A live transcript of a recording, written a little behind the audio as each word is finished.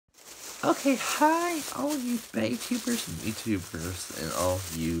Okay, hi, all you YouTubers and YouTubers, and all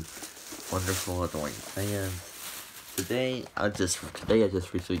you wonderful annoying fans. Today I just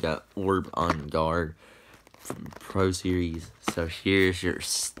recently got Orb on Guard from Pro Series. So here's your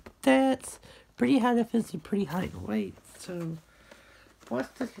stats. Pretty high defense and pretty high in weight. So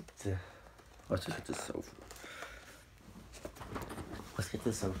let's look at this over. Let's get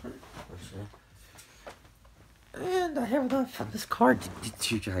this over. And I have enough of this card to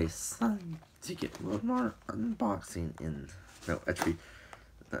get you guys to get one more unboxing in. No, actually,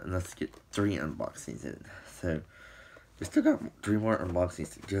 let's get 3 unboxings in. So, we still got 3 more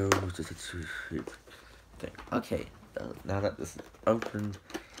unboxings to go. Just a thing. Okay, now that this is opened,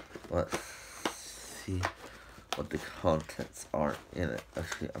 let's see what the contents are in it.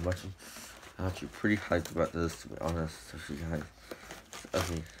 Actually, I'm actually pretty hyped about this, to be honest, with you guys.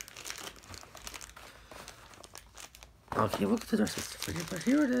 Okay. Okay, look at the rest of the but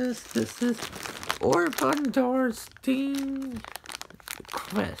here it is. This is Orb on Guard Steam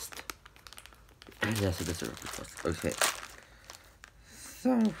Quest. And yes, it is a request. Okay.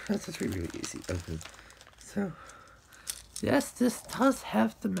 So, that's really easy. Okay. So, yes, this does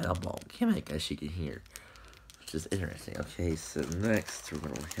have the metal ball gimmick, as you can hear. Which is interesting. Okay, so next we're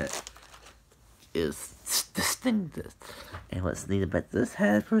going to look at is the Sting Disc. And what's neat about this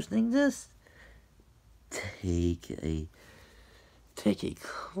hasbro Sting Disc? Take a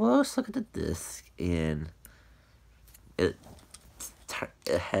close look at the disc, and it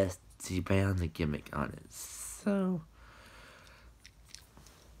has the band gimmick on it. So,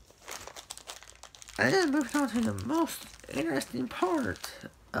 and moving on to the most interesting part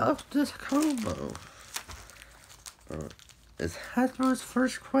of this combo is Hasbro's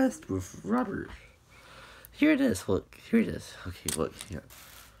first quest with rubber. Here it is. Look, here it is. Okay, look here.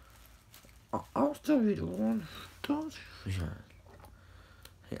 I'll still be the one. Don't you? Here.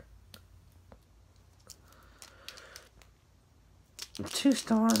 2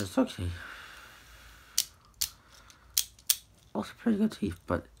 stars. Okay. Also pretty good teeth,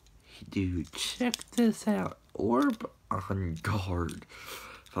 but dude, check this out. Orb on Guard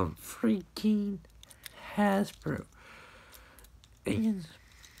from freaking Hasbro. And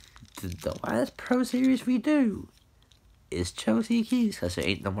the last Pro Series we do is Chelsea Keys, because there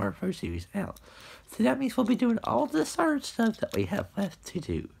ain't no more Pro Series out. So that means we'll be doing all the search stuff that we have left to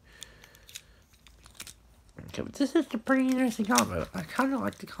do. Okay, but this is a pretty interesting combo. I kind of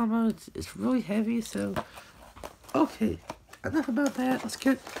like the combo. It's really heavy, so... Okay, enough about that. Let's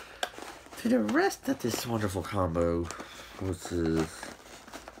get to the rest of this wonderful combo, which is...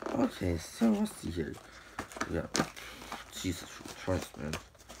 Okay, so let's see here. Yeah. Jesus Christ, man.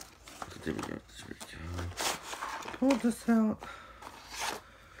 There we go. There we go. Pull this out.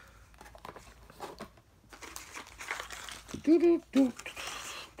 Dude, it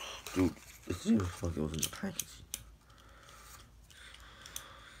seems like it was in the package.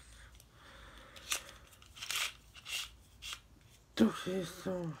 Okay,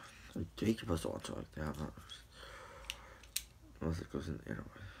 so you can supposed to watch it like that, but unless it goes in the other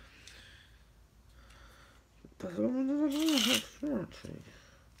way.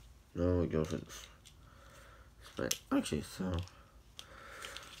 No, it goes in. Okay, so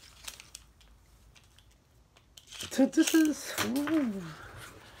this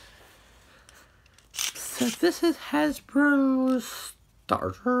is Hasbro's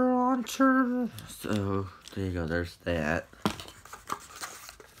starter launcher. So there you go. There's that.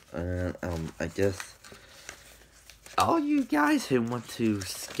 And I guess all you guys who want to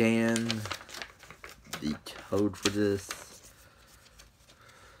scan the code for this.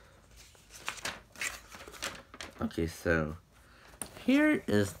 Okay, so here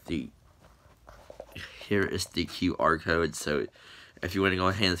is the QR code. So if you want to go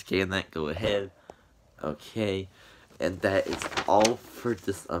ahead and scan that, go ahead. Okay, and that is all for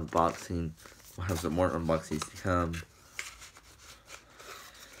this unboxing. We'll have some more unboxings to come.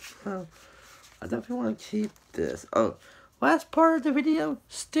 So I definitely want to keep this. Oh, last part of the video,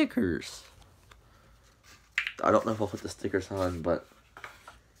 stickers. I don't know if I'll put the stickers on, but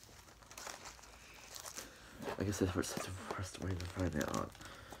I guess that's the first way to find it on.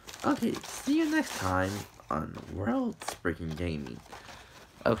 Okay, see you next time on World's Breaking Gaming.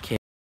 Okay.